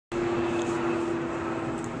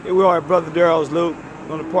Here we are at Brother Daryl's, Luke,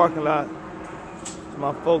 on the parking lot.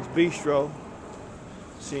 My folks B-Stroll.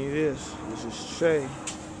 See this. This is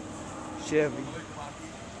Chevy.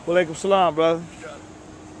 Walaikum salam, brother.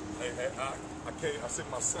 Hey, I sent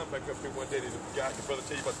my son back up here one day. The brother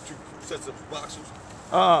tell you about the two sets of boxers.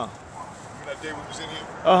 Uh-huh. Remember that day we was in here?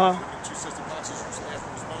 Uh-huh. The two sets of boxers was last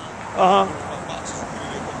from his mind. Uh-huh. My boxers were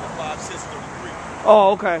really there, 5 sets of them, 3.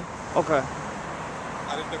 Oh, okay. Okay.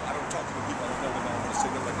 I don't talk to the people. I don't know them. I don't want to say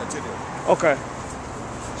nothing like that to them. Okay.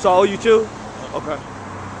 So, oh, you too? Okay.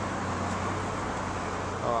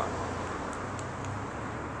 All right.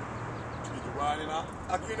 You can ride in.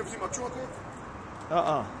 You never see my truck on?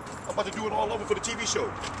 Uh-uh. I'm about to do it all over for the TV show.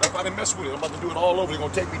 Like, I didn't mess with it. I'm about to do it all over. They're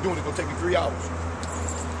going to take me doing it. It's going to take me 3 hours.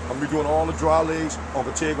 I'm going to be doing all the dry legs.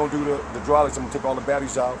 Uncle Ted going to do the dry legs. I'm going to take all the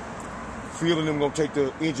batteries out. Fielding them going to take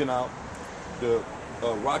the engine out. The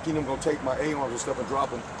rocking them going to take my A-arms and stuff and drop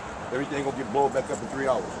them. Everything going to get blown back up in 3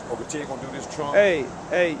 hours. Uncle Ted going to do this trunk. Hey,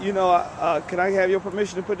 you know, can I have your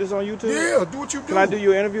permission to put this on YouTube? Yeah, do what you do. Can I do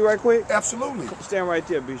your interview right quick? Absolutely. Stand right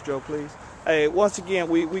there, B-Stroll, please. Hey, once again,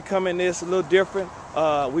 we come in this a little different.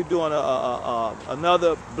 We're doing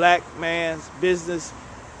another black man's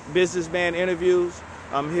businessman interviews.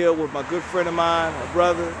 I'm here with my good friend of mine, a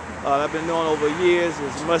brother I've been knowing over years.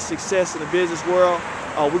 There's much success in the business world.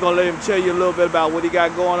 We're gonna let him tell you a little bit about what he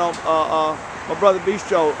got going on. My brother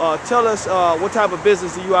B-Stroll, tell us what type of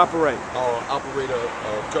business do you operate? I operate a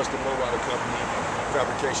custom lowrider company,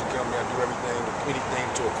 fabrication company. I do anything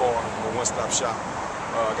to a car. I'm a one-stop shop.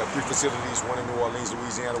 I got 3 facilities, one in New Orleans,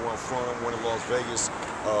 Louisiana, where I'm from, one in Las Vegas,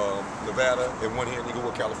 Nevada, and one here in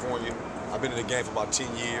Inglewood, California. I've been in the game for about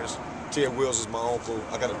 10 years. Ted Wills is my uncle.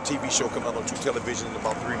 I got a TV show coming out on 2 television in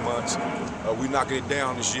about 3 months. We're knocking it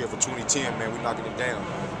down this year for 2010, man. We're knocking it down.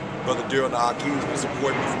 Brother Daryl and the Aki's been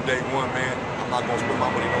supporting me from day one, man. I'm not going to spend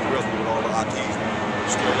my money nowhere else with all the Aki's, man.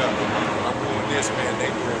 Straight up. When I'm doing this, man,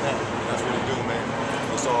 they doing that. That's what they do, man.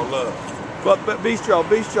 It's all love. But B-Stroll,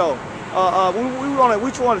 we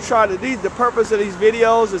want to try to, the purpose of these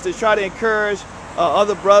videos is to try to encourage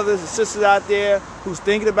other brothers and sisters out there who's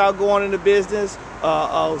thinking about going into business,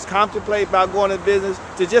 who's contemplating about going into business,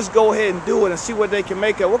 to just go ahead and do it and see what they can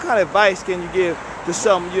make of. What kind of advice can you give to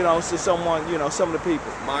some of the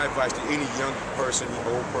people? My advice to any young person,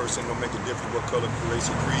 old person, don't make a difference what color, race,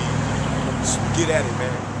 or creed. Just get at it,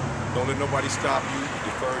 man. Don't let nobody stop you,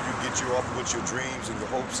 defer you, get you off of what your dreams and your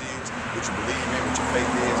hopes is, what you believe in, what your faith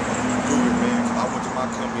is. Do it, man. I went to my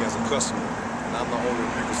company as a customer, and I'm the owner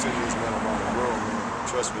of 3 facilities, man, around the world, man.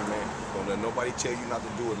 Trust me, man. Don't let nobody tell you not to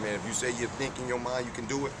do it, man. If you say you think in your mind you can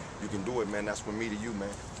do it, man. That's from me to you, man.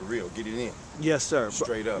 For real. Get it in. Yes, sir.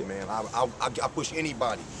 Straight up, man. I push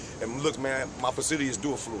anybody. And look, man, my facility is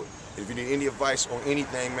It Fluid. If you need any advice on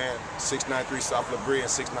anything, man, 693 South La Brea and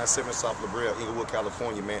 697 South La Brea, Inglewood,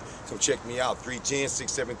 California, man. So check me out,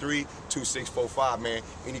 310-673-2645, man.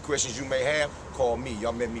 Any questions you may have, call me.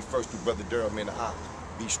 Y'all met me first through Brother Daryl, man,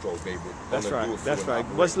 B-Stroll, baby. That's right. That's right.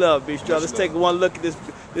 Much love, B-Stroll. Let's take one look at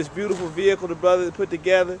this beautiful vehicle the brother put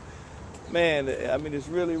together. Man, I mean, it's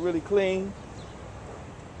really, really clean.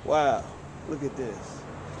 Wow. Look at this.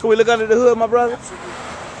 Can we look under the hood, my brother? Absolutely.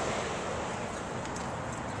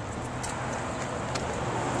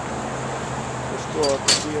 Let's go up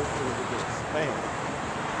the vehicle. Look at this. Man.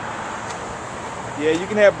 Yeah, you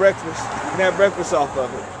can have breakfast. You can have breakfast off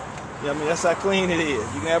of it. Yeah, I mean, that's how clean it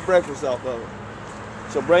is. You can have breakfast off of it.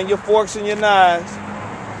 So bring your forks and your knives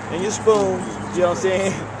and your spoons, you know what I'm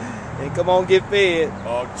saying? And come on, get fed.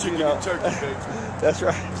 Oh, chicken and turkey, baby. That's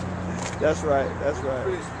right. That's right. That's right.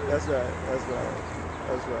 That's right. That's right.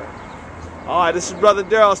 That's right. All right, this is Brother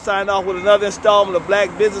Daryl signing off with another installment of Black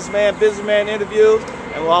Businessman Interviews.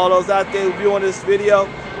 And with all those out there viewing this video,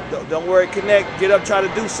 don't worry, connect, get up, try to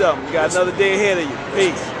do something. You got another day ahead of you.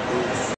 Peace.